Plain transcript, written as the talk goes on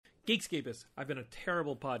Geekscapist, I've been a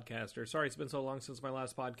terrible podcaster. Sorry it's been so long since my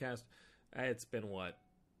last podcast. It's been, what,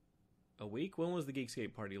 a week? When was the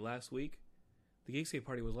Geekscape party? Last week? The Geekscape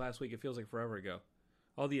party was last week. It feels like forever ago.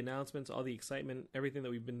 All the announcements, all the excitement, everything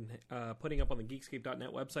that we've been putting up on the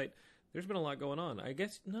Geekscape.net website, there's been a lot going on. I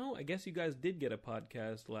guess you guys did get a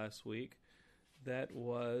podcast last week. That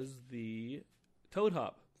was the Toad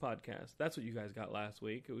Hop podcast. That's what you guys got last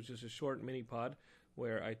week. It was just a short mini pod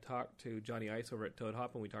where I talked to Johnny Ice over at Toad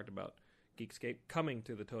Hop, and we talked about Geekscape coming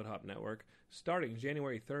to the Toad Hop network starting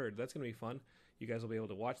January 3rd. That's going to be fun. You guys will be able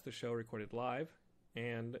to watch the show recorded live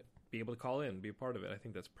and be able to call in, be a part of it. I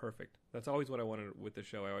think that's perfect. That's always what I wanted with the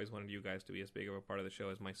show. I always wanted you guys to be as big of a part of the show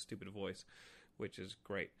as my stupid voice, which is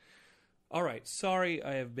great. All right, sorry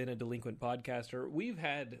I have been a delinquent podcaster. We've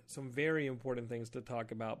had some very important things to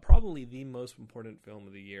talk about, probably the most important film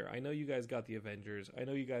of the year. I know you guys got the Avengers. I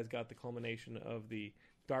know you guys got the culmination of the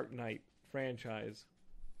Dark Knight franchise,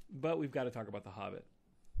 but we've got to talk about The Hobbit.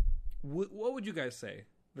 What would you guys say?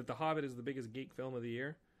 That The Hobbit is the biggest geek film of the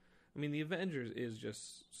year? I mean, the Avengers is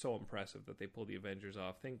just so impressive that they pulled the Avengers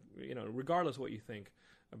off. Regardless what you think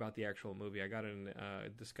about the actual movie, I got in a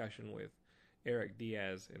discussion with Eric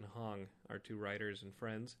Diaz and Hong, our two writers and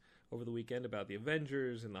friends, over the weekend about the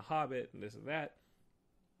Avengers and The Hobbit and this and that.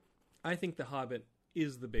 I think The Hobbit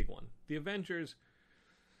is the big one. The Avengers,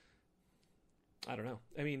 I don't know.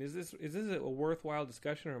 I mean, is this a worthwhile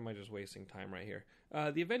discussion, or am I just wasting time right here?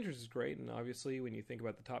 The Avengers is great, and obviously when you think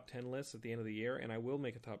about the top 10 lists at the end of the year, and I will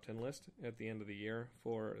make a top 10 list at the end of the year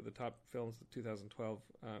for the top films of 2012.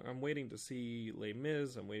 I'm waiting to see Les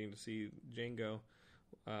Mis. I'm waiting to see Django.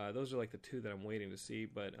 Those are like the two that I'm waiting to see,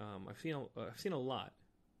 but I've seen a lot.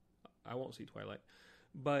 I won't see Twilight,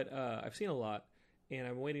 but I've seen a lot, and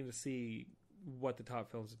I'm waiting to see what the top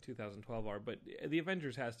films of 2012 are. But the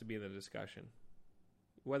Avengers has to be in the discussion,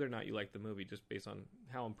 whether or not you like the movie, just based on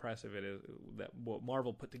how impressive it is that what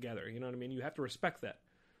Marvel put together. You know what I mean? You have to respect that.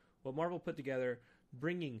 What Marvel put together,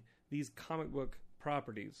 bringing these comic book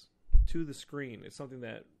properties to the screen, is something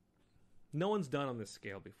that no one's done on this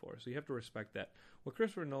scale before, so you have to respect that. What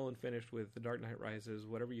Christopher Nolan finished with The Dark Knight Rises,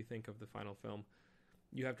 whatever you think of the final film,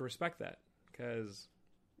 you have to respect that, because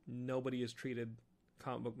nobody has treated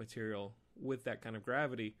comic book material with that kind of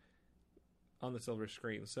gravity on the silver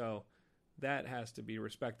screen, so that has to be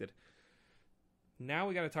respected. Now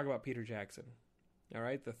we got to talk about Peter Jackson, all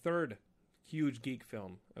right? The third huge geek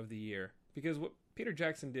film of the year, because what Peter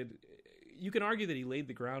Jackson did, you can argue that he laid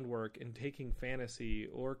the groundwork in taking fantasy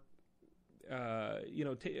or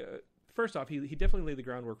first off, he definitely laid the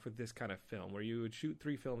groundwork for this kind of film, where you would shoot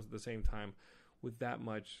three films at the same time with that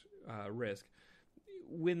much risk.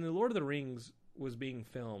 When the Lord of the Rings was being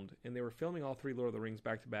filmed, and they were filming all three Lord of the Rings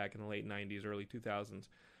back-to-back in the late 90s, early 2000s,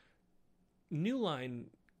 New Line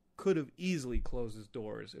could have easily closed its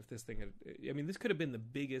doors if this thing had... I mean, this could have been the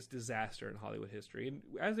biggest disaster in Hollywood history. And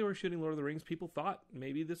as they were shooting Lord of the Rings, people thought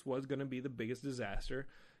maybe this was going to be the biggest disaster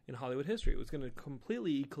in Hollywood history. It was going to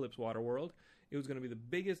completely eclipse Waterworld. It was going to be the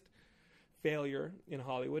biggest failure in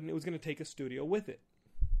Hollywood, and it was going to take a studio with it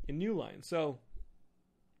in New Line. So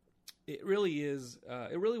it really is.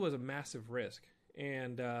 It really was a massive risk.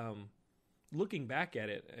 And looking back at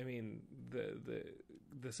it, I mean,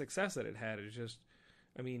 the success that it had is just,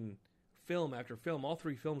 I mean, film after film. All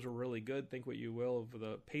three films were really good. Think what you will of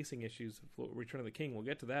the pacing issues of Return of the King. We'll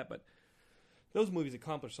get to that, but those movies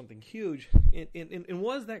accomplished something huge. And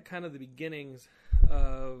was that kind of the beginnings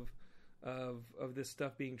of this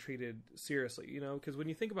stuff being treated seriously? You know, because when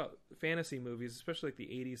you think about fantasy movies, especially like the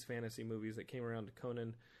 80s fantasy movies that came around to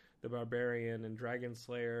Conan the Barbarian and Dragon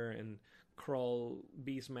Slayer and Krull,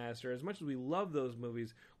 Beastmaster, as much as we love those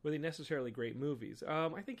movies, were they necessarily great movies?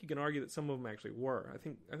 I think you can argue that some of them actually were.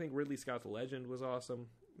 I think Ridley Scott's Legend was awesome.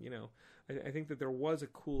 You know, I think that there was a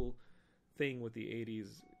cool thing with the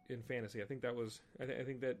 80s in fantasy. I think that was. I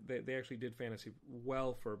think that they actually did fantasy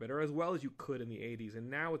well for a bit, or as well as you could in the 80s. And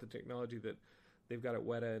now with the technology that they've got at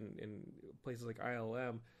Weta and places like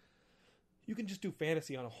ILM, you can just do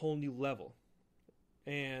fantasy on a whole new level.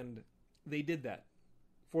 And they did that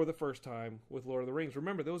for the first time with Lord of the Rings.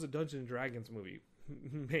 Remember, there was a Dungeons and Dragons movie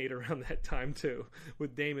made around that time too,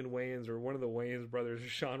 with Damon Wayans, or one of the Wayans brothers, or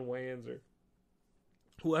Sean Wayans, or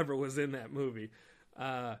whoever was in that movie.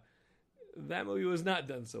 That movie was not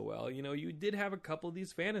done so well. You know, you did have a couple of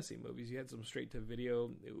these fantasy movies. You had some straight-to-video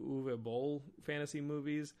Uwe Boll fantasy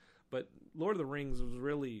movies, but Lord of the Rings was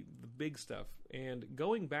really the big stuff. And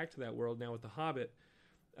going back to that world now with The Hobbit,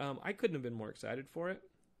 I couldn't have been more excited for it.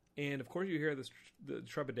 And, of course, you hear the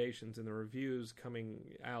trepidations in the reviews coming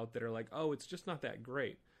out that are like, oh, it's just not that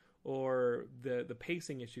great. Or the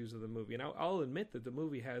pacing issues of the movie. And I'll admit that the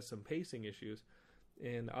movie has some pacing issues.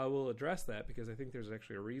 and I will address that because I think there's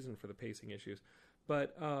actually a reason for the pacing issues.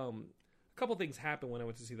 But a couple things happened when I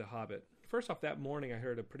went to see The Hobbit. First off, that morning I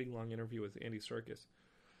heard a pretty long interview with Andy Serkis.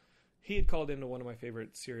 He had called into one of my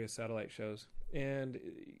favorite Sirius satellite shows, and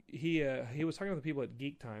he was talking to the people at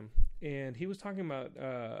Geek Time, and he was talking about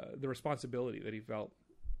the responsibility that he felt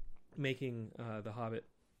making The Hobbit.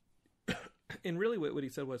 And really what he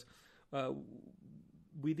said was,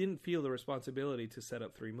 we didn't feel the responsibility to set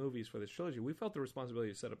up 3 movies for this trilogy. We felt the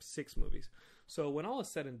responsibility to set up 6 movies. So when all is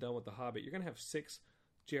said and done with The Hobbit, you're going to have 6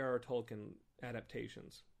 J.R.R. Tolkien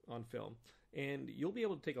adaptations on film. And you'll be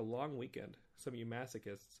able to take a long weekend, some of you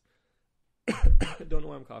masochists. Don't know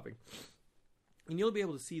why I'm coughing. And you'll be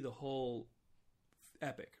able to see the whole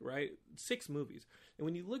epic, right? 6 movies. And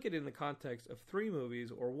when you look at it in the context of 3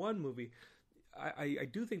 movies or 1 movie, I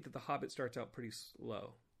do think that The Hobbit starts out pretty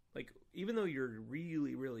slow. Like, even though you're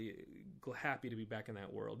really, really happy to be back in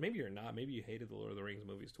that world, maybe you're not. Maybe you hated the Lord of the Rings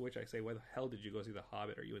movies, to which I say, why the hell did you go see The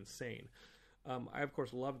Hobbit? Are you insane? I, of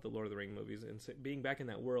course, loved the Lord of the Rings movies, and being back in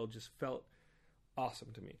that world just felt awesome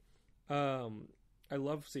to me. I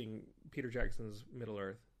love seeing Peter Jackson's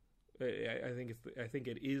Middle-earth. I think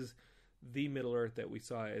it is the Middle-earth that we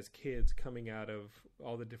saw as kids coming out of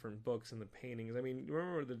all the different books and the paintings. I mean,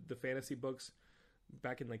 remember the fantasy books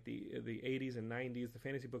back in like the 80s and 90s? The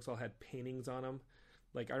fantasy books all had paintings on them.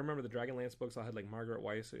 Like, I remember the Dragonlance books all had like Margaret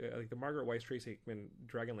Weiss, like the Margaret Weiss Tracy Hickman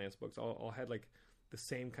Dragonlance books all had like the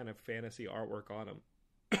same kind of fantasy artwork on them.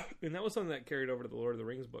 And that was something that carried over to the Lord of the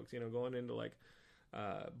Rings books, going into like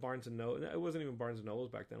Barnes and Noble. It wasn't even Barnes and Nobles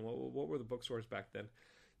back then. What were the bookstores back then?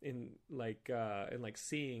 In like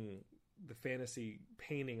seeing the fantasy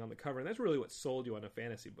painting on the cover, and that's really what sold you on a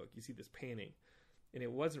fantasy book. You see this painting, and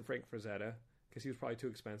it wasn't Frank Frazetta because he was probably too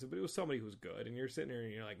expensive, but it was somebody who was good. And you're sitting there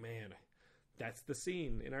and you're like, man, that's the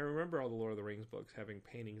scene. And I remember all the Lord of the Rings books having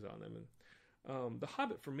paintings on them. And The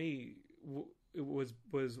Hobbit for me it was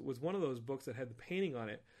one of those books that had the painting on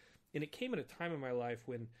it, and it came at a time in my life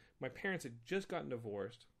when my parents had just gotten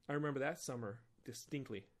divorced. I remember that summer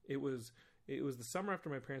distinctly. It was the summer after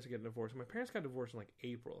my parents had gotten divorced. My parents got divorced in like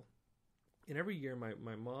April. And every year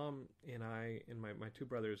my mom and I and my 2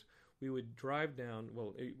 brothers, we would drive down,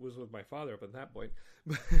 well, it was with my father up at that point,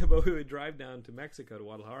 but we would drive down to Mexico, to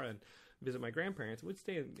Guadalajara, and visit my grandparents. We'd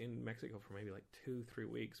stay in Mexico for maybe like 2-3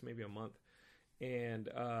 weeks, maybe a month. And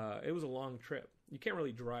it was a long trip. You can't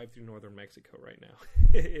really drive through northern Mexico right now.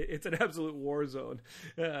 It's an absolute war zone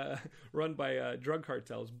run by drug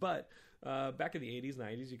cartels. But back in the 80s,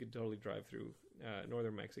 90s, you could totally drive through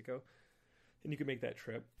northern Mexico, and you could make that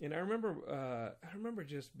trip. And I remember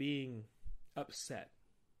just being upset.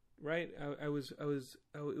 Right? It was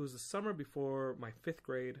the summer before my 5th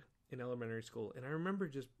grade in elementary school, and I remember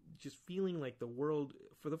just feeling like the world,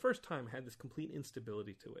 for the first time, had this complete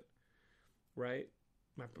instability to it. Right?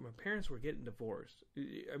 My parents were getting divorced.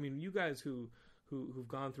 I mean, you guys who've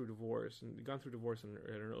gone through divorce and gone through divorce at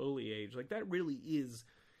an early age, like that really is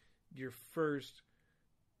your first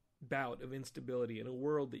bout of instability in a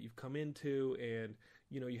world that you've come into, and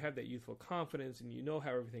you have that youthful confidence, and you know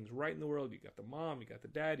how everything's right in the world. You got the mom, you got the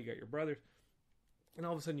dad, you got your brothers, and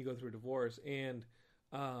all of a sudden you go through a divorce, and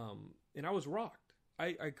I was rocked.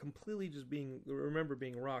 I completely remember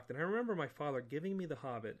being rocked. And I remember my father giving me The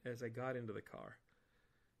Hobbit as I got into the car.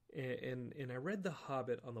 And I read The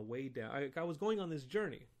Hobbit on the way down. I was going on this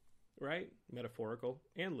journey, right? Metaphorical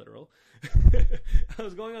and literal. I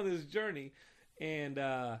was going on this journey, and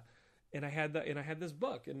I had this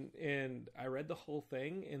book, and I read the whole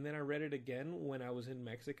thing, and then I read it again when I was in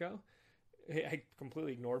Mexico. I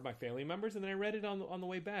completely ignored my family members, and then I read it on the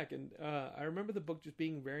way back. And I remember the book just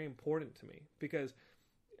being very important to me because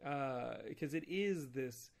it is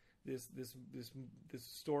this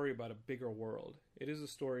story about a bigger world. It is a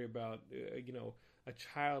story about a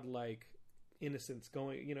childlike innocence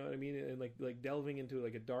going, you know what I mean, and like delving into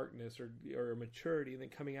like a darkness or a maturity, and then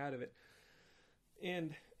coming out of it.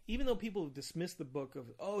 And even though people dismiss the book of,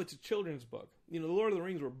 it's a children's book, the Lord of the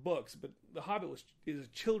Rings were books, but The Hobbit is a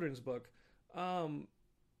children's book.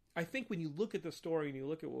 I think when you look at the story and you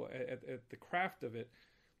look at the craft of it,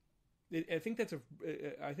 I think that's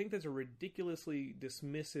a ridiculously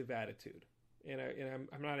dismissive attitude, and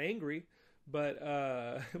I'm not angry, but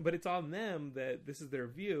it's on them that this is their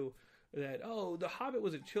view that The Hobbit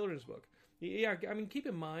was a children's book. Yeah, I mean, keep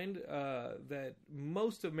in mind that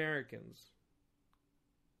most Americans,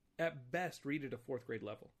 at best, read at a 4th grade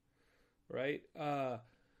level, right?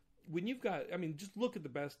 When you've got, I mean, just look at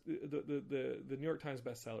the New York Times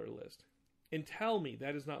bestseller list, and tell me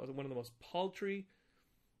that is not one of the most paltry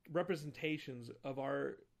representations of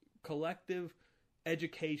our collective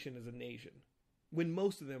education as a nation, when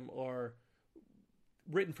most of them are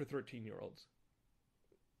written for 13-year-olds.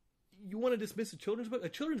 You want to dismiss a children's book? A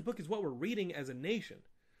children's book is what we're reading as a nation.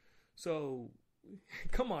 So,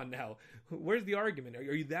 come on now. Where's the argument? Are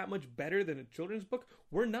you that much better than a children's book?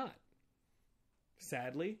 We're not.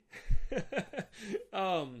 Sadly.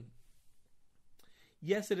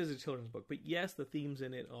 Yes, it is a children's book, but yes, the themes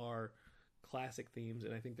in it are classic themes,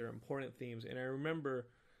 and I think they're important themes. And I remember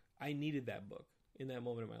I needed that book in that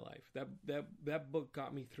moment of my life. That book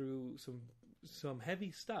got me through some heavy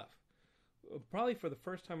stuff. Probably for the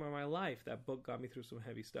first time in my life, that book got me through some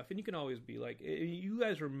heavy stuff. And you can always be like, you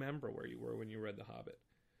guys remember where you were when you read The Hobbit.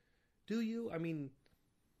 Do you? I mean,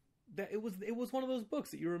 that it was one of those books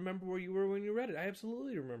that you remember where you were when you read it. I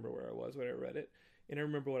absolutely remember where I was when I read it. And I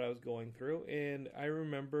remember what I was going through. And I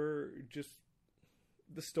remember just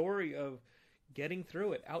the story of getting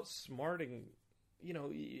through it, outsmarting,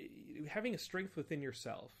 having a strength within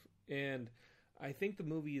yourself. And I think the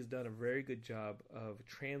movie has done a very good job of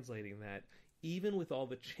translating that, even with all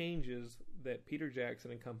the changes that Peter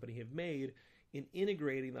Jackson and company have made in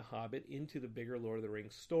integrating The Hobbit into the bigger Lord of the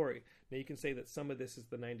Rings story. Now, you can say that some of this is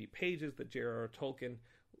the 90 pages that J.R.R. Tolkien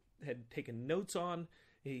had taken notes on.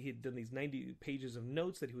 He had done these 90 pages of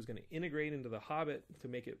notes that he was going to integrate into The Hobbit to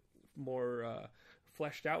make it more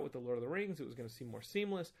fleshed out with the Lord of the Rings. It was going to seem more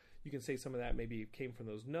seamless. You can say some of that maybe came from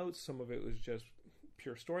those notes. Some of it was just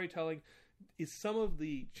pure storytelling. Is some of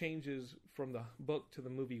the changes from the book to the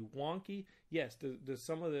movie wonky? Yes. Does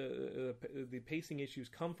some of the pacing issues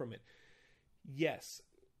come from it? Yes.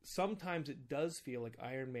 Sometimes it does feel like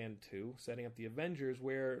Iron Man 2, setting up the Avengers,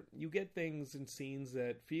 where you get things and scenes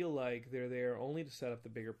that feel like they're there only to set up the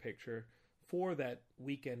bigger picture for that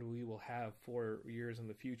weekend we will have 4 years in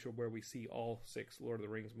the future where we see all 6 Lord of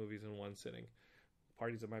the Rings movies in one sitting.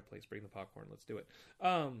 Parties at my place, bring the popcorn, let's do it.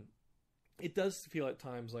 It does feel at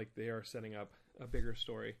times like they are setting up a bigger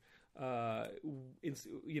story, while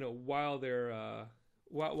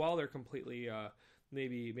they're completely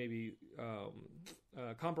maybe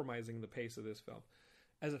compromising the pace of this film.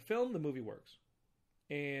 As a film, the movie works,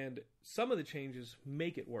 and some of the changes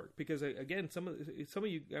make it work because, again, some of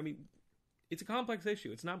you, I mean, it's a complex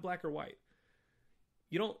issue. It's not black or white.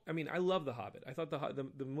 I love The Hobbit. I thought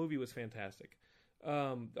the movie was fantastic.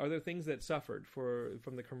 Are there things that suffered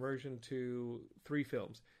from the conversion to 3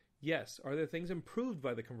 films? Yes. Are there things improved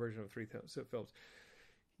by the conversion of 3 films?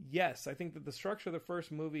 Yes. I think that the structure of the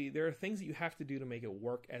first movie, there are things that you have to do to make it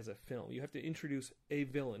work as a film. You have to introduce a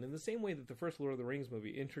villain in the same way that the first Lord of the Rings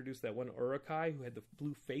movie introduced that one Uruk-hai who had the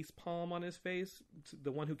blue face palm on his face,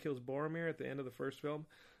 the one who kills Boromir at the end of the first film.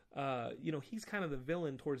 He's kind of the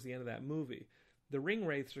villain towards the end of that movie. The Ring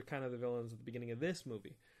Wraiths are kind of the villains at the beginning of this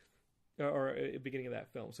movie. Or beginning of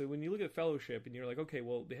that film. So when you look at Fellowship and you're like, okay,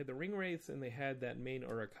 well, they had the Ring Wraiths and they had that main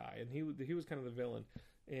Uruk-hai, and he was kind of the villain,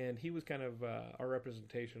 and he was kind of our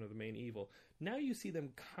representation of the main evil. Now you see them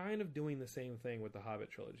kind of doing the same thing with the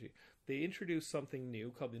Hobbit trilogy. They introduced something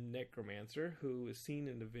new called the Necromancer, who is seen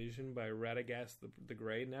in the vision by Radagast the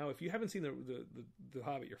Grey. Now, if you haven't seen the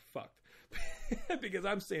Hobbit, you're fucked. Because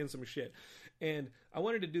I'm saying some shit. And I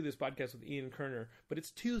wanted to do this podcast with Ian Kerner, but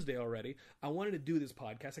it's Tuesday already. I wanted to do this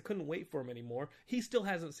podcast. I couldn't wait for him anymore. He still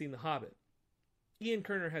hasn't seen The Hobbit. Ian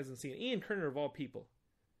Kerner hasn't seen it. Ian Kerner, of all people,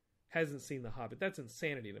 hasn't seen The Hobbit. That's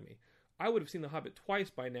insanity to me. I would have seen The Hobbit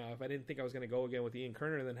twice by now if I didn't think I was going to go again with Ian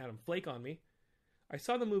Kerner and then had him flake on me. I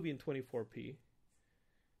saw the movie in 24p.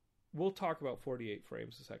 We'll talk about 48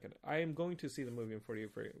 frames a second. I am going to see the movie in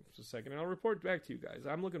 48 frames a second, and I'll report back to you guys.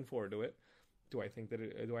 I'm looking forward to it. Do I think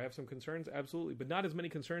that do I have some concerns? Absolutely. But not as many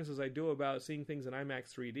concerns as I do about seeing things in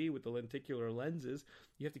IMAX 3D with the lenticular lenses.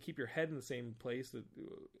 You have to keep your head in the same place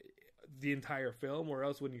the entire film, or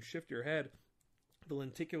else when you shift your head, the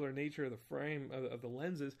lenticular nature of the frame of the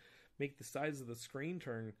lenses make the sides of the screen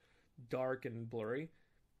turn dark and blurry.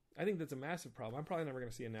 I think that's a massive problem. I'm probably never going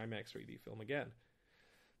to see an IMAX 3D film again.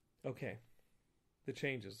 Okay. The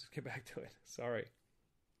changes. Let's get back to it. Sorry.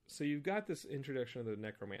 So you've got this introduction of the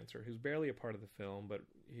Necromancer, who's barely a part of the film, but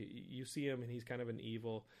you see him and he's kind of an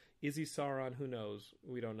evil. Is he Sauron? Who knows?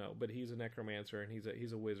 We don't know. But he's a Necromancer and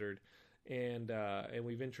he's a wizard, and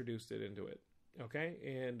we've introduced it into it. Okay,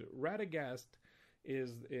 and Radagast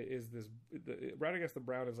is Radagast the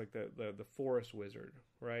Brown is like the forest wizard,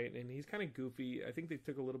 right? And he's kind of goofy. I think they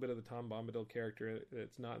took a little bit of the Tom Bombadil character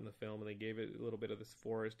that's not in the film, and they gave it a little bit of this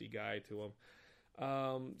foresty guy to him.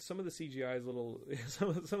 Some of the CGI is a little, some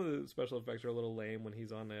of the special effects are a little lame when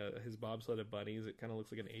he's on his bobsled of bunnies. It kind of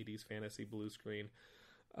looks like an 80s fantasy blue screen.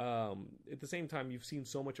 At the same time, you've seen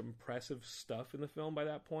so much impressive stuff in the film by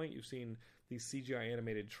that point. You've seen these CGI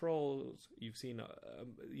animated trolls. You've seen,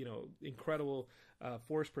 incredible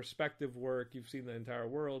forced perspective work. You've seen the entire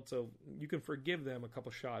world. So you can forgive them a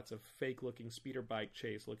couple shots of fake-looking speeder bike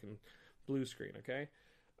chase-looking blue screen, okay?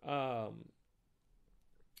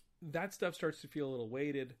 That stuff starts to feel a little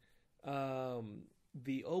weighted.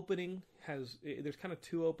 The opening there's kind of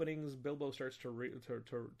two openings. Bilbo starts to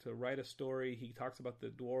write a story. He talks about the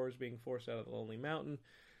dwarves being forced out of the Lonely Mountain.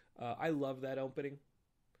 I love that opening.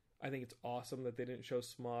 I think it's awesome that they didn't show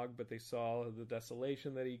Smaug, but they saw the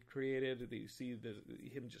desolation that he created. They see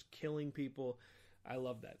him just killing people. I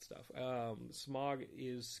love that stuff. Smaug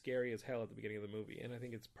is scary as hell at the beginning of the movie, and I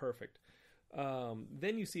think it's perfect.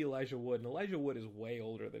 Then you see Elijah Wood, and Elijah Wood is way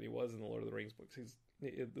older than he was in the Lord of the Rings books.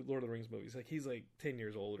 The Lord of the Rings movies. He's like 10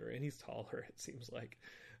 years older, and he's taller, it seems like.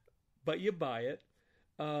 But you buy it.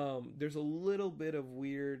 There's a little bit of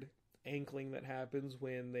weird ankling that happens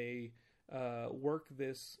when they work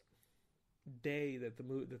this day that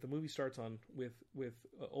the movie starts on with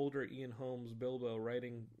older Ian Holmes, Bilbo,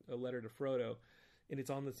 writing a letter to Frodo, and it's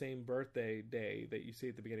on the same birthday day that you see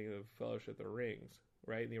at the beginning of Fellowship of the Rings,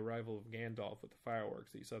 right? And the arrival of Gandalf with the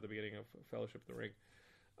fireworks that you saw at the beginning of Fellowship of the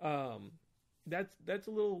Ring. That's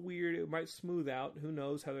a little weird. It might smooth out. Who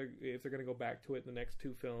knows if they're going to go back to it in the next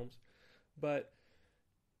two films. But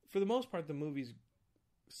for the most part, the movie's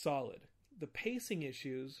solid. The pacing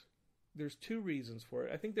issues, there's two reasons for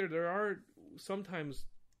it. I think there are sometimes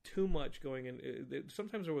too much going in.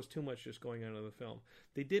 Sometimes there was too much just going on in the film.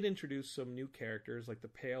 They did introduce some new characters, like the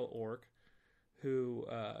Pale Orc, who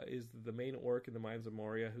is the main orc in the Mines of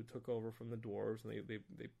Moria, who took over from the dwarves, and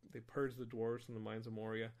they purged the dwarves from the Mines of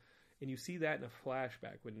Moria. And you see that in a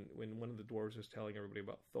flashback when one of the dwarves is telling everybody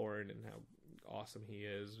about Thorin and how awesome he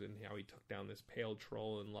is and how he took down this pale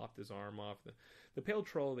troll and lopped his arm off. The pale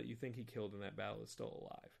troll that you think he killed in that battle is still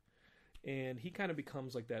alive. And he kind of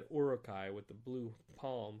becomes like that Uruk-hai with the blue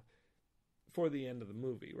palm for the end of the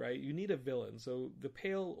movie, right? You need a villain. So the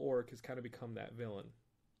Pale Orc has kind of become that villain.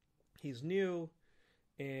 He's new,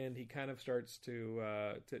 and he kind of starts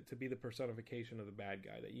to be the personification of the bad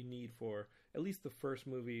guy that you need for at least the first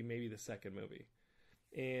movie, maybe the second movie.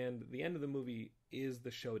 And the end of the movie is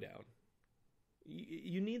the showdown.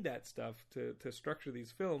 You need that stuff to structure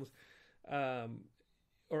these films,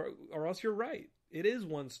 or else you're right. It is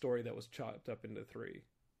one story that was chopped up into three.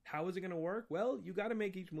 How is it going to work? Well, you got to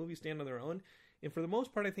make each movie stand on their own, and for the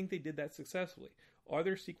most part, I think they did that successfully. Are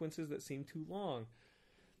there sequences that seem too long?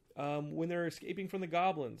 When they're escaping from the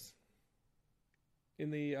goblins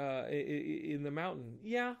in the mountain,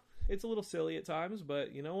 yeah, it's a little silly at times,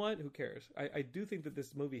 but you know what? Who cares? I do think that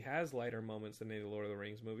this movie has lighter moments than any of the Lord of the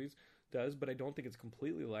Rings movies does, but I don't think it's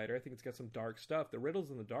completely lighter. I think it's got some dark stuff. The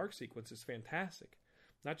Riddles in the Dark sequence is fantastic.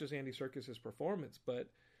 Not just Andy Serkis's performance,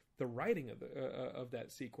 but the writing of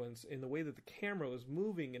that sequence and the way that the camera was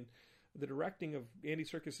moving and the directing of Andy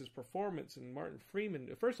Serkis's performance and Martin Freeman.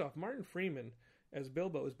 First off, Martin Freeman as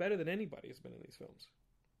Bilbo is better than anybody has been in these films.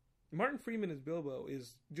 Martin Freeman as Bilbo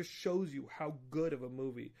just shows you how good of a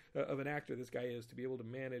movie, of an actor this guy is to be able to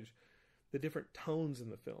manage the different tones in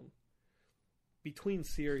the film. Between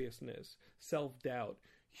seriousness, self-doubt,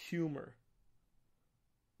 humor,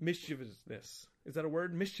 mischievousness. Is that a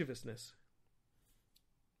word? Mischievousness.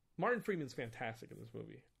 Martin Freeman's fantastic in this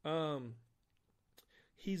movie.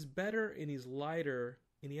 He's better and he's lighter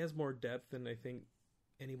and he has more depth than I think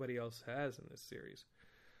anybody else has in this series.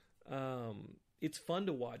 It's fun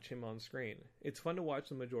to watch him on screen. It's fun to watch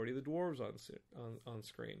the majority of the dwarves on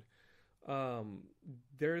screen.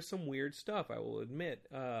 There is some weird stuff, I will admit.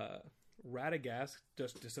 Radagast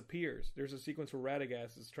just disappears. There's a sequence where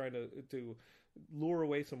Radagast is trying to lure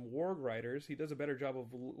away some warg riders. He does a better job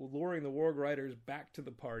of luring the warg riders back to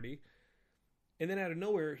the party. And then out of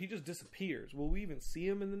nowhere, he just disappears. Will we even see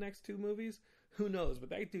him in the next two movies? Who knows? But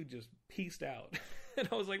that dude just peaced out. And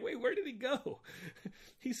I was like, wait, where did he go?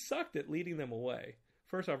 He sucked at leading them away.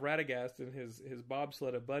 First off, Radagast and his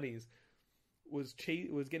bobsled of bunnies was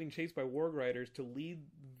getting chased by warg riders to lead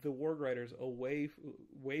the warg riders away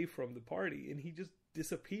from the party, and he just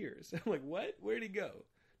disappears. I'm like, what? Where'd he go?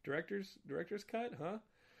 Director's cut, huh?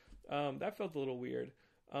 That felt a little weird.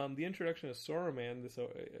 The introduction of Saruman,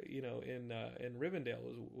 in Rivendell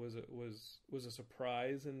was a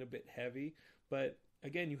surprise and a bit heavy, but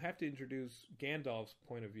again, you have to introduce Gandalf's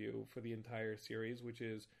point of view for the entire series, which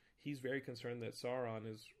is he's very concerned that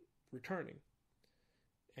Sauron is returning.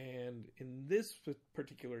 And in this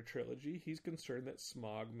particular trilogy, he's concerned that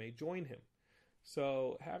Smaug may join him.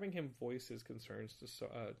 So having him voice his concerns to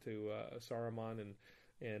Saruman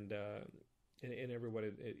and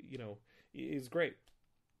everyone, is great.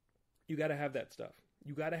 You got to have that stuff.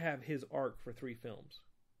 You got to have his arc for 3 films.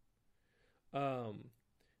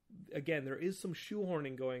 Again, there is some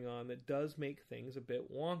shoehorning going on that does make things a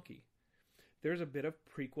bit wonky. There's a bit of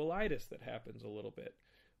prequelitis that happens a little bit.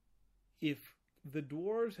 If the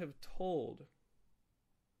dwarves have told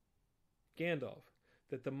Gandalf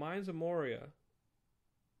that the mines of Moria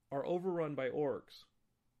are overrun by orcs,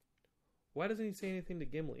 why doesn't he say anything to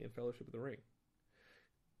Gimli in Fellowship of the Ring?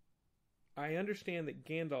 I understand that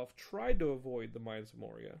Gandalf tried to avoid the mines of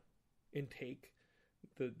Moria and take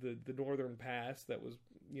the northern pass that was,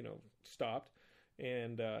 stopped,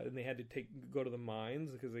 and they had to go to the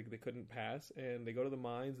mines because they couldn't pass, and they go to the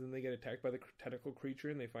mines and they get attacked by the tentacle creature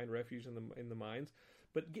and they find refuge in the mines.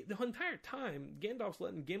 But the entire time, Gandalf's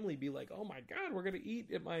letting Gimli be like, "Oh my God, we're gonna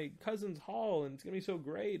eat at my cousin's hall, and it's gonna be so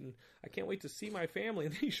great, and I can't wait to see my family."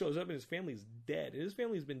 And then he shows up, and his family's dead. And his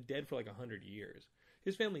family's been dead for like 100 years.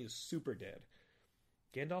 His family is super dead.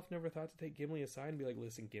 Gandalf never thought to take Gimli aside and be like,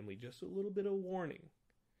 "Listen, Gimli, just a little bit of warning.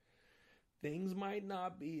 Things might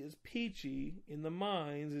not be as peachy in the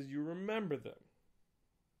mines as you remember them.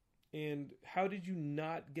 And how did you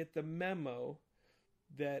not get the memo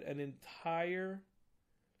that an entire..."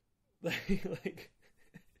 Like,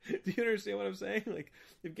 do you understand what I'm saying? Like,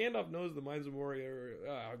 if Gandalf knows the mines of Moria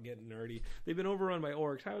are, I'm getting nerdy, they've been overrun by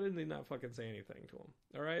orcs, how did they not fucking say anything to him?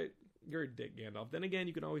 All right? You're a dick, Gandalf. Then again,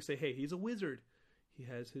 you can always say, hey, he's a wizard. He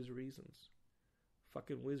has his reasons.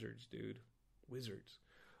 Fucking wizards, dude. Wizards.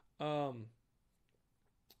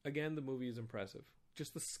 Again, the movie is impressive.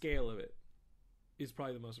 Just the scale of it is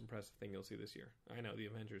probably the most impressive thing you'll see this year. I know the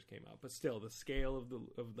Avengers came out, but still, the scale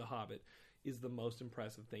of the Hobbit is the most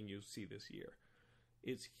impressive thing you'll see this year.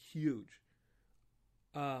 It's huge.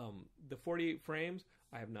 The 48 frames,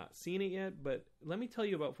 I have not seen it yet, but let me tell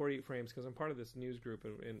you about 48 frames because I'm part of this news group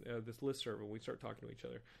and this listserv, and we start talking to each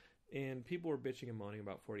other. And people were bitching and moaning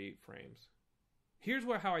about 48 frames. Here's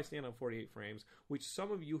how I stand on 48 frames, which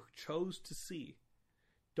some of you chose to see.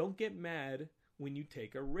 Don't get mad when you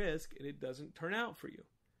take a risk and it doesn't turn out for you.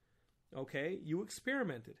 Okay? You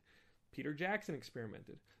experimented. Peter Jackson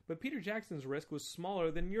experimented. But Peter Jackson's risk was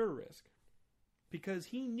smaller than your risk. Because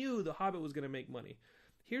he knew The Hobbit was going to make money.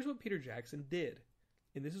 Here's what Peter Jackson did.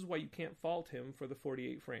 And this is why you can't fault him for the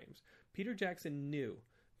 48 frames. Peter Jackson knew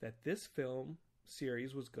that this film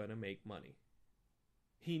series was going to make money.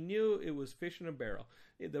 He knew it was fish in a barrel.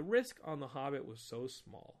 The risk on The Hobbit was so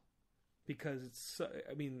small. Because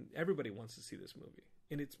everybody wants to see this movie.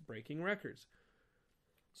 And it's breaking records.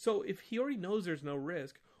 So if he already knows there's no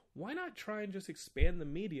risk, why not try and just expand the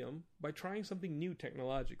medium by trying something new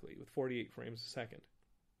technologically with 48 frames a second?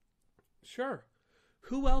 Sure.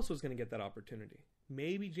 Who else was going to get that opportunity?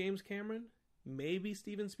 Maybe James Cameron? Maybe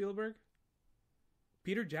Steven Spielberg?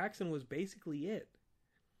 Peter Jackson was basically it.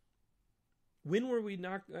 When were we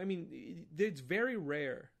not... it's very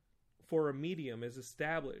rare for a medium as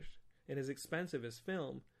established and as expensive as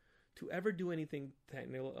film to ever do anything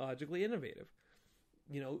technologically innovative.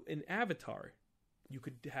 In Avatar, you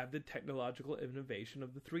could have the technological innovation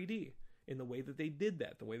of the 3D in the way that they did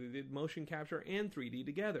that, the way they did motion capture and 3D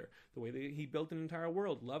together, the way that he built an entire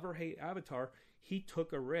world. Love or hate Avatar, he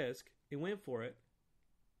took a risk and went for it.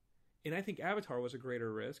 And I think Avatar was a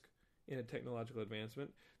greater risk in a technological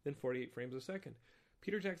advancement than 48 frames a second.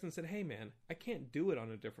 Peter Jackson said, hey man, I can't do it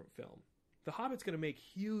on a different film. The Hobbit's going to make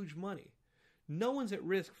huge money. No one's at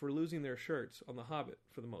risk for losing their shirts on The Hobbit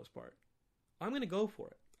for the most part. I'm going to go for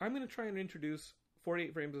it. I'm going to try and introduce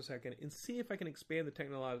 48 frames a second and see if I can expand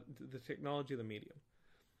the technology of the medium.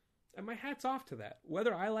 And my hat's off to that.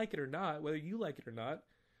 Whether I like it or not, whether you like it or not,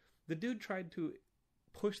 the dude tried to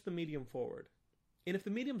push the medium forward. And if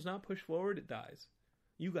the medium's not pushed forward, it dies.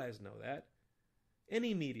 You guys know that.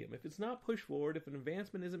 Any medium, if it's not pushed forward, if an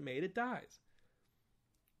advancement isn't made, it dies.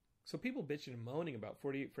 So people bitching and moaning about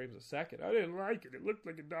 48 frames a second. I didn't like it. It looked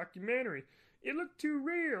like a documentary. It looked too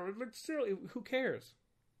real. It looked silly. Who cares?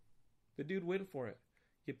 The dude went for it.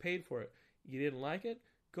 You paid for it. You didn't like it?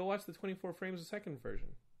 Go watch the 24 frames a second version.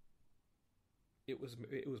 It was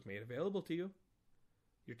made available to you.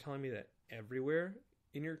 You're telling me that everywhere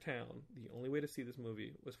in your town, the only way to see this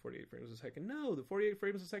movie was 48 frames a second? No, the 48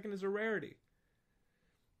 frames a second is a rarity.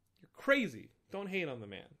 You're crazy. Don't hate on the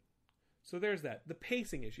man. So there's that. The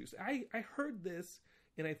pacing issues. I heard this,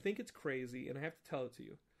 and I think it's crazy, and I have to tell it to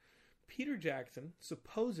you. Peter Jackson,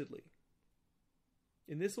 supposedly,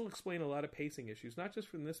 and this will explain a lot of pacing issues, not just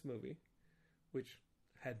from this movie, which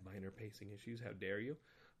had minor pacing issues, how dare you.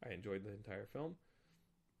 I enjoyed the entire film.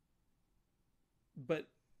 But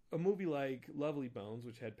a movie like Lovely Bones,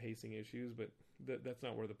 which had pacing issues, but that's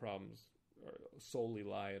not where the problems solely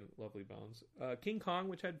lie and Lovely Bones. King Kong,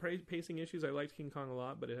 which had pacing issues. I liked King Kong a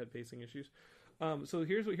lot, but it had pacing issues. So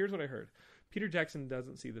here's what I heard. Peter Jackson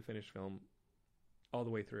doesn't see the finished film all the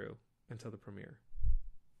way through until the premiere.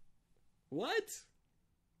 What?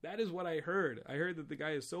 That is what I heard. I heard that the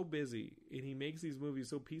guy is so busy and he makes these movies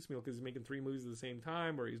so piecemeal because he's making 3 movies at the same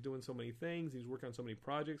time, or he's doing so many things. He's working on so many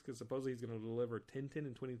projects because supposedly he's going to deliver Tintin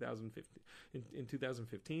in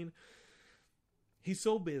 2015. He's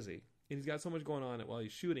so busy and he's got so much going on while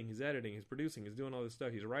he's shooting, he's editing, he's producing, he's doing all this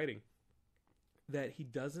stuff, he's writing, that he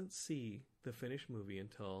doesn't see the finished movie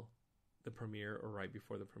until the premiere or right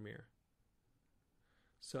before the premiere.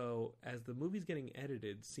 So as the movie's getting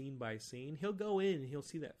edited scene by scene, he'll go in and he'll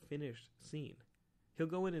see that finished scene. He'll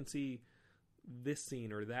go in and see this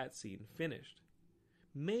scene or that scene finished.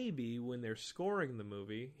 Maybe when they're scoring the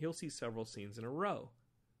movie, he'll see several scenes in a row.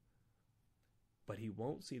 But he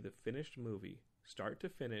won't see the finished movie start to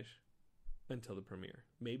finish until the premiere.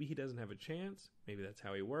 Maybe he doesn't have a chance. Maybe that's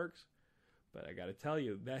how he works. But I got to tell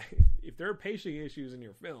you that if there are pacing issues in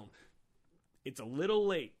your film, it's a little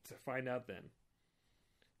late to find out then.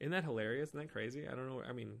 Isn't that hilarious? Isn't that crazy? I don't know.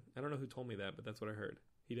 I mean, I don't know who told me that, but that's what I heard.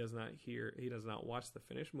 He does not watch the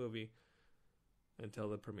finished movie until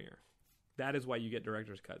the premiere. That is why you get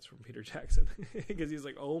director's cuts from Peter Jackson. Because he's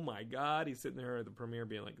like, oh my God. He's sitting there at the premiere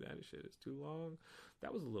being like, that shit is too long.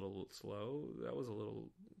 That was a little slow. That was a little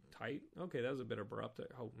tight. Okay, that was a bit abrupt.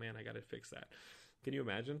 Oh man, I got to fix that. Can you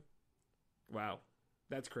imagine? Wow.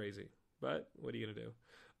 That's crazy. But what are you going to do?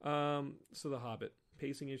 So The Hobbit.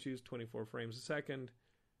 Pacing issues, 24 frames a second.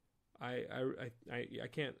 I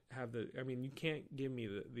can't have you can't give me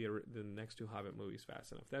the next 2 Hobbit movies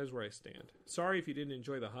fast enough. That is where I stand. Sorry if you didn't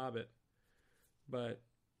enjoy The Hobbit, but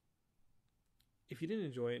if you didn't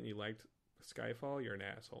enjoy it and you liked Skyfall, you're an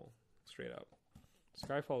asshole. Straight up.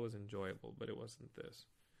 Skyfall was enjoyable, but it wasn't this.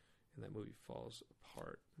 And that movie falls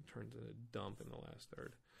apart. It turns into a dump in the last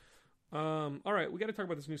third. All right, we got to talk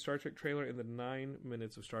about this new Star Trek trailer and the 9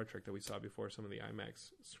 minutes of Star Trek that we saw before some of the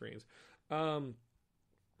IMAX screens.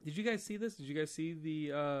 Did you guys see this? Did you guys see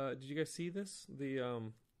this? The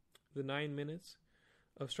 9 minutes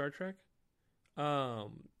of Star Trek.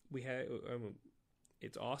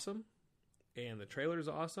 It's awesome, and the trailer is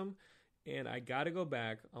awesome. And I got to go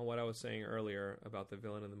back on what I was saying earlier about the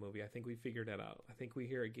villain in the movie. I think we figured that out. I think we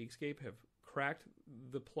here at Geekscape have cracked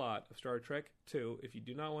the plot of Star Trek 2. If you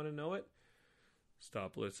do not want to know it,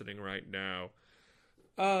 stop listening right now.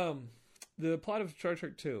 The plot of Star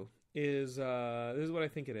Trek 2 is this is what I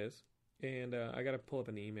think it is, and I gotta pull up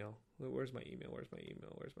an email. Where's my email?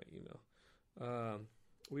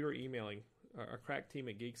 We were emailing. Our crack team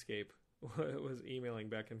at Geekscape was emailing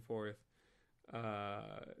back and forth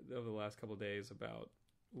over the last couple of days about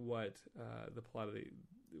what the plot of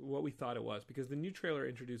what we thought it was, because the new trailer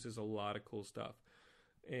introduces a lot of cool stuff,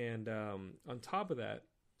 and on top of that,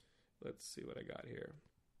 let's see what I got here.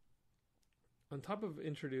 On top of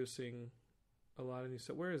introducing a lot of new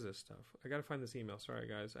stuff. Where is this stuff? I gotta find this email. Sorry,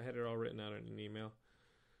 guys. I had it all written out in an email.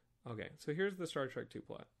 Okay, so here's the Star Trek 2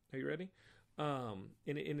 plot. Are you ready? And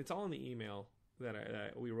it's all in the email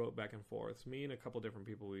that we wrote back and forth. Me and a couple different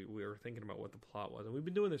people, we were thinking about what the plot was. And we've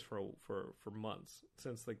been doing this for months,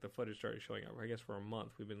 since like the footage started showing up. I guess for a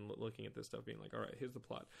month, we've been looking at this stuff, being like, all right, here's the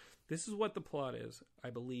plot. This is what the plot is, I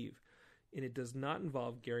believe. And it does not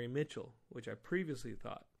involve Gary Mitchell, which I previously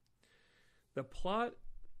thought. The plot,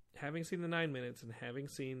 having seen the 9 minutes and having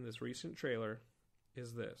seen this recent trailer,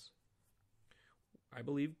 is this. I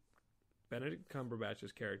believe Benedict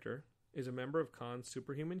Cumberbatch's character is a member of Khan's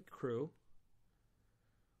superhuman crew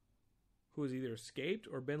who has either escaped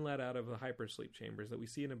or been let out of the hypersleep chambers that we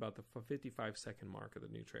see in about the 55-second mark of the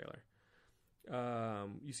new trailer.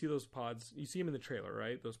 You see those pods. You see them in the trailer,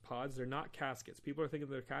 right? Those pods, they're not caskets. People are thinking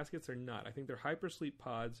they're caskets. They're not. I think they're hypersleep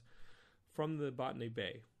pods from the Botany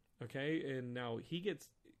Bay. Okay? And now he gets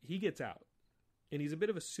out, and he's a bit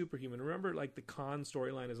of a superhuman. Remember, like, the Khan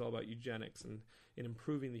storyline is all about eugenics and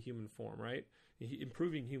improving the human form, right?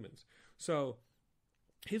 Improving humans. So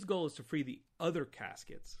his goal is to free the other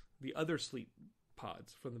caskets, the other sleep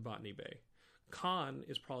pods from the Botany Bay. Khan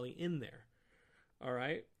is probably in there. All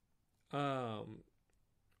right?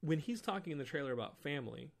 When he's talking in the trailer about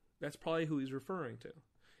family, that's probably who he's referring to.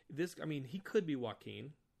 He could be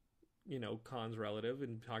Joaquin, Khan's relative,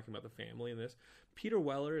 and talking about the family in this. Peter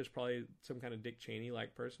Weller is probably some kind of Dick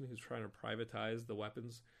Cheney-like person who's trying to privatize the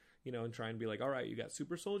weapons, and try and be like, all right, you got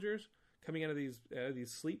super soldiers coming out of these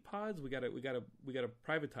sleep pods. We gotta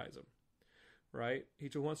privatize them, right? He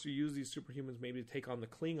just wants to use these superhumans maybe to take on the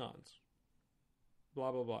Klingons.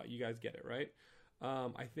 Blah blah blah. You guys get it, right?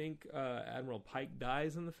 I think Admiral Pike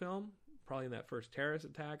dies in the film. probably in that first terrorist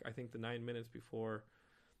attack. I think the 9 minutes before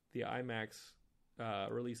the IMAX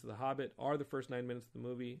release of The Hobbit are the first 9 minutes of the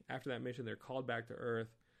movie. After that mission, they're called back to Earth,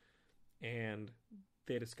 and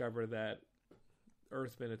they discover that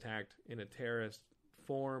Earth's been attacked in a terrorist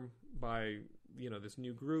form by, you know, this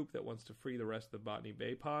new group that wants to free the rest of the Botany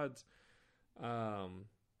Bay pods.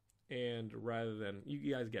 And rather than,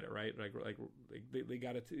 you guys get it, right? Like they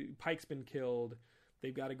got to, Pike's been killed.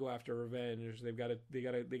 They've got to go after revenge. They got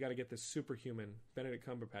to get this superhuman Benedict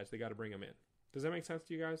Cumberbatch. They got to bring him in. Does that make sense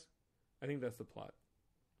to you guys? I think that's the plot.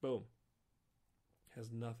 Boom.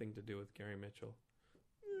 Has nothing to do with Gary Mitchell.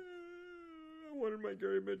 I wanted my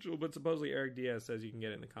Gary Mitchell, but supposedly Eric Diaz says you can get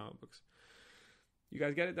it in the comic books. You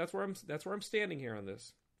guys get it? That's where I'm standing here on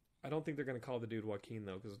this. I don't think they're going to call the dude Joaquin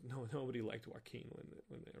though, because nobody liked Joaquin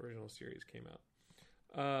when the original series came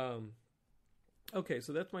out. Okay,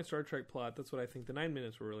 so that's my Star Trek plot. That's what I think. The 9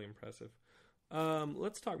 minutes were really impressive.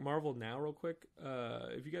 Let's talk Marvel now real quick.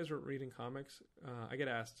 If you guys are reading comics, I get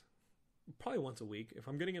asked probably once a week, if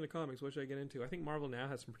I'm getting into comics, what should I get into? I think Marvel now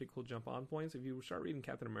has some pretty cool jump on points. If you start reading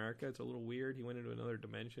Captain America, it's a little weird. He went into another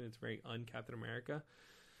dimension. It's very un-Captain America.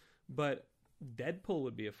 But Deadpool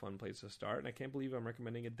would be a fun place to start, and I can't believe I'm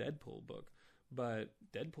recommending a Deadpool book. But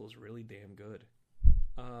Deadpool's really damn good.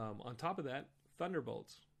 On top of that,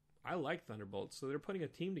 Thunderbolts. I like Thunderbolts. So they're putting a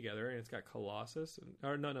team together, and it's got Colossus.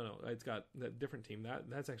 No. It's got a different team.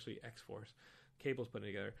 That's actually X-Force. Cable's putting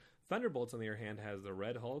it together. Thunderbolts, on the other hand, has the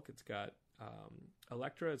Red Hulk. It's got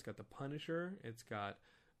Elektra. It's got the Punisher. It's got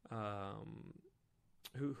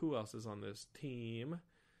who else is on this team?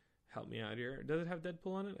 Help me out here. Does it have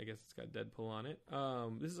Deadpool on it? I guess it's got Deadpool on it.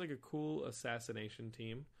 This is like a cool assassination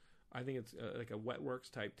team. I think it's like a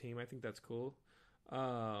Wetworks type team. I think that's cool.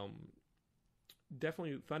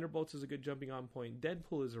 Definitely Thunderbolts is a good jumping on point.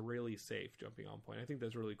 Deadpool is a really safe jumping on point. I think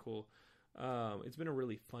that's really cool. It's been a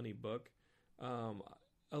really funny book.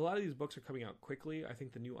 A lot of these books are coming out quickly. I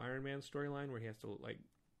think the new Iron Man storyline where he has to like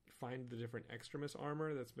find the different Extremis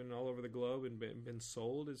armor that's been all over the globe and been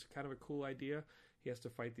sold is kind of a cool idea. He has to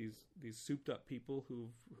fight these souped up people who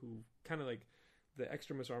kind of like the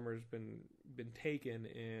Extremis armor has been taken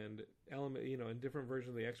and and different versions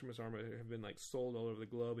of the Extremis armor have been like sold all over the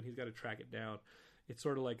globe, and he's got to track it down. It's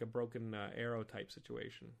sort of like a broken arrow type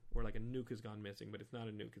situation where like a nuke has gone missing, but it's not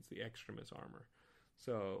a nuke, it's the Extremis armor.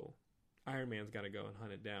 So Iron Man's got to go and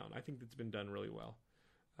hunt it down. I think that's been done really well.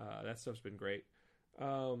 That stuff's been great.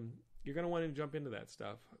 You're going to want to jump into that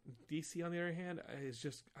stuff. DC, on the other hand, is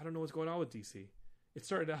just, I don't know what's going on with DC. It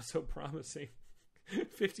started out so promising.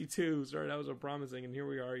 52 started out so promising, and here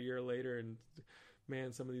we are a year later, and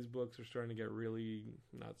man, some of these books are starting to get really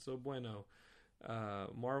not so bueno.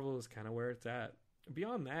 Marvel is kind of where it's at.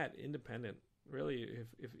 Beyond that, independent. Really,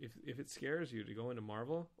 if it scares you to go into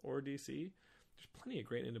Marvel or DC, there's plenty of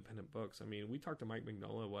great independent books. I mean, we talked to Mike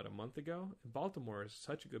Mignola, a month ago? Baltimore is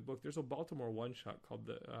such a good book. There's a Baltimore one-shot called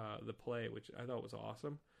The Play, which I thought was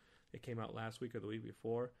awesome. It came out last week or the week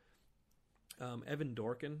before. Evan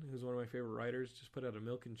Dorkin, who's one of my favorite writers, just put out a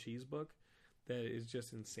Milk and Cheese book that is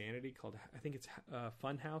just insanity called, I think it's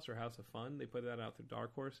Fun House or House of Fun. They put that out through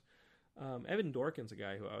Dark Horse. Evan Dorkin's a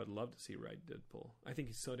guy who I would love to see write Deadpool. I think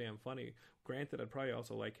he's so damn funny. Granted, I'd probably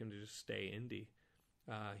also like him to just stay indie.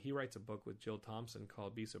 He writes a book with Jill Thompson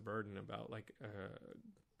called Beasts of Burden about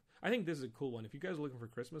I think this is a cool one. If you guys are looking for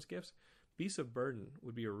Christmas gifts, Beasts of Burden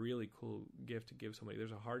would be a really cool gift to give somebody.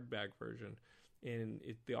 There's a hardback version, and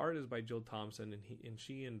the art is by Jill Thompson, and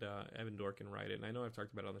she and Evan Dorkin write it. And I know I've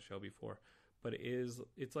talked about it on the show before, but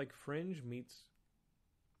it's like Fringe meets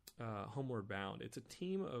Homeward Bound. It's a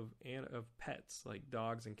team of pets, like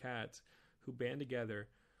dogs and cats, who band together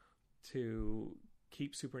to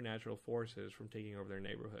keep supernatural forces from taking over their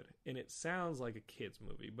neighborhood. And it sounds like a kid's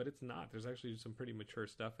movie, but it's not. There's actually some pretty mature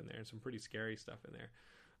stuff in there and some pretty scary stuff in there.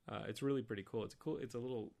 It's really pretty cool. It's a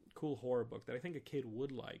little cool horror book that I think a kid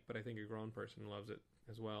would like, but I think a grown person loves it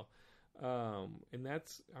as well. And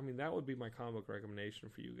that would be my comic book recommendation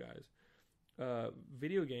for you guys.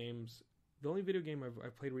 Video games. The only video game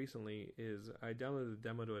I've played recently is I downloaded the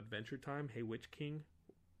demo to Adventure Time. Hey, Witch King,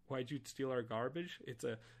 why'd you steal our garbage? It's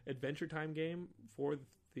a Adventure Time game for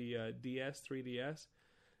the DS, 3DS.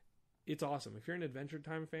 It's awesome. If you're an Adventure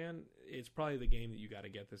Time fan, it's probably the game that you got to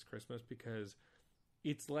get this Christmas because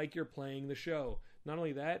it's like you're playing the show. Not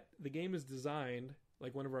only that, the game is designed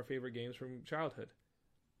like one of our favorite games from childhood.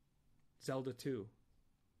 Zelda 2,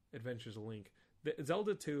 Adventures of Link.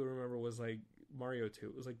 Zelda 2, remember, was like Mario 2.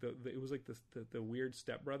 It was like the weird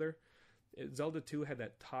stepbrother. Zelda 2 had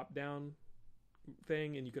that top-down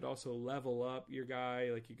thing, and you could also level up your guy.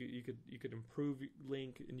 Like you could improve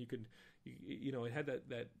Link, and it had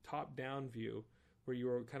that top-down view where you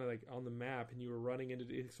were kind of like on the map and you were running into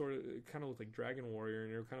it. It kind of looked like Dragon Warrior,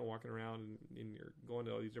 and you're kind of walking around and you're going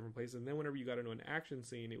to all these different places. And then whenever you got into an action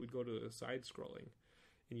scene, it would go to side scrolling,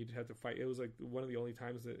 and you'd have to fight. It was like one of the only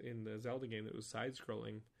times that in the Zelda game that was side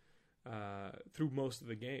scrolling through most of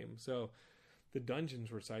the game. So the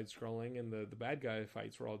dungeons were side scrolling, and the bad guy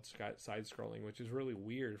fights were all side scrolling, which is really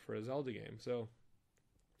weird for a Zelda game. So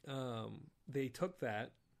they took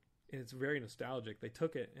that. And it's very nostalgic. They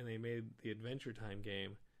took it and they made the Adventure Time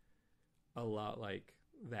game a lot like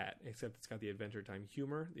that, except it's got the Adventure Time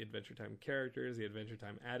humor, the Adventure Time characters, the Adventure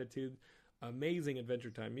Time attitude, amazing Adventure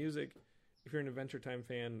Time music. If you're an Adventure Time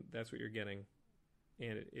fan, that's what you're getting.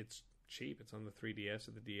 And it's cheap. It's on the 3DS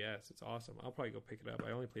or the DS. It's awesome. I'll probably go pick it up.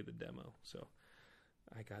 I only played the demo, so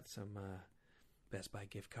I got some Best Buy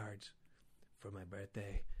gift cards for my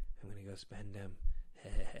birthday. I'm going to go spend them.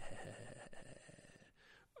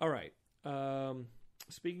 All right.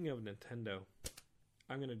 Speaking of Nintendo,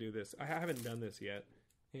 I'm going to do this. I haven't done this yet,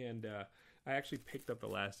 and I actually picked up the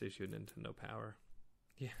last issue of Nintendo Power.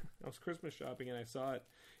 Yeah, I was Christmas shopping, and I saw it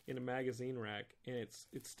in a magazine rack, and it's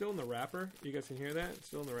still in the wrapper. You guys can hear that? It's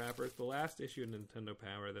still in the wrapper. It's the last issue of Nintendo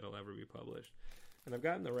Power that'll ever be published. And I've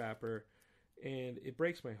gotten the wrapper, and it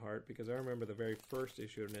breaks my heart because I remember the very first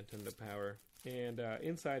issue of Nintendo Power. And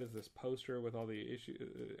inside is this poster with all the issues.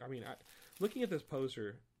 Looking at this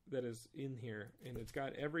poster that is in here, and it's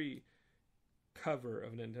got every cover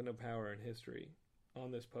of Nintendo Power in history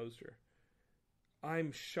on this poster.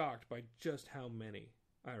 I'm shocked by just how many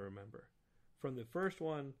I remember. From the first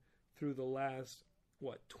one through the last,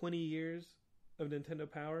 20 years of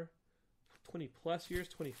Nintendo Power? 20 plus years?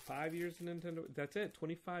 25 years of Nintendo? That's it,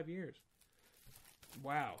 25 years.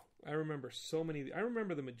 Wow. I remember so many. I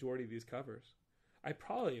remember the majority of these covers. If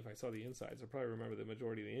I saw the insides, I'd probably remember the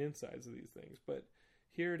majority of the insides of these things. But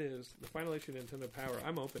here it is, the final issue of Nintendo Power.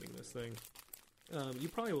 I'm opening this thing. You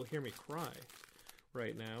probably will hear me cry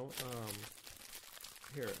right now.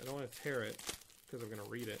 Here, I don't want to tear it because I'm going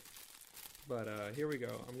to read it. But here we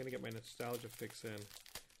go. I'm going to get my nostalgia fix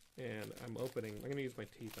in. And I'm opening. I'm going to use my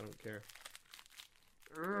teeth. I don't care.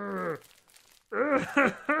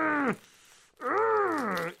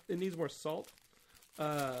 It needs more salt.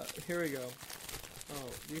 Here we go. Oh,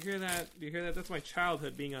 do you hear that? Do you hear that? That's my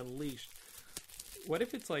childhood being unleashed. What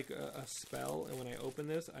if it's like a spell, and when I open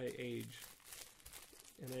this, I age,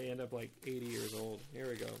 and I end up like 80 years old? Here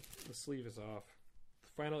we go. The sleeve is off. The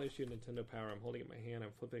final issue of Nintendo Power. I'm holding it in my hand.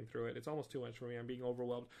 I'm flipping through it. It's almost too much for me. I'm being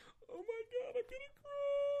overwhelmed. Oh my god, I'm gonna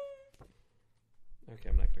cry. Okay,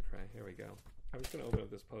 I'm not gonna cry. Here we go. I'm just gonna open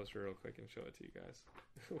up this poster real quick and show it to you guys.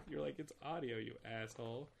 You're like, it's audio, you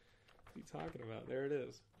asshole. What are you talking about? There it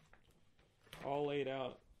is. All laid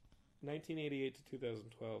out. 1988 to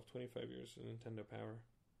 2012, 25 years of Nintendo Power.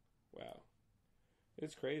 Wow.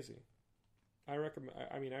 It's crazy. I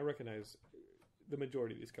recognize the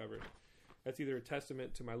majority of these covers. That's either a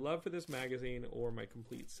testament to my love for this magazine or my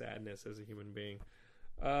complete sadness as a human being.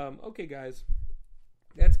 Okay, guys.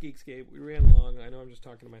 That's Geekscape. We ran long. I know I'm just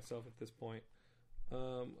talking to myself at this point.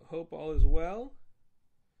 Hope all is well.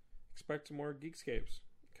 Expect some more Geekscapes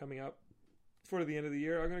coming up for the end of the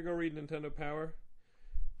year. I'm going to go read Nintendo Power.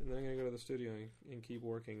 And then I'm going to go to the studio and keep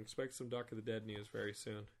working. Expect some Doc of the Dead news very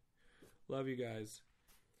soon. Love you guys.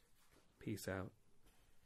 Peace out.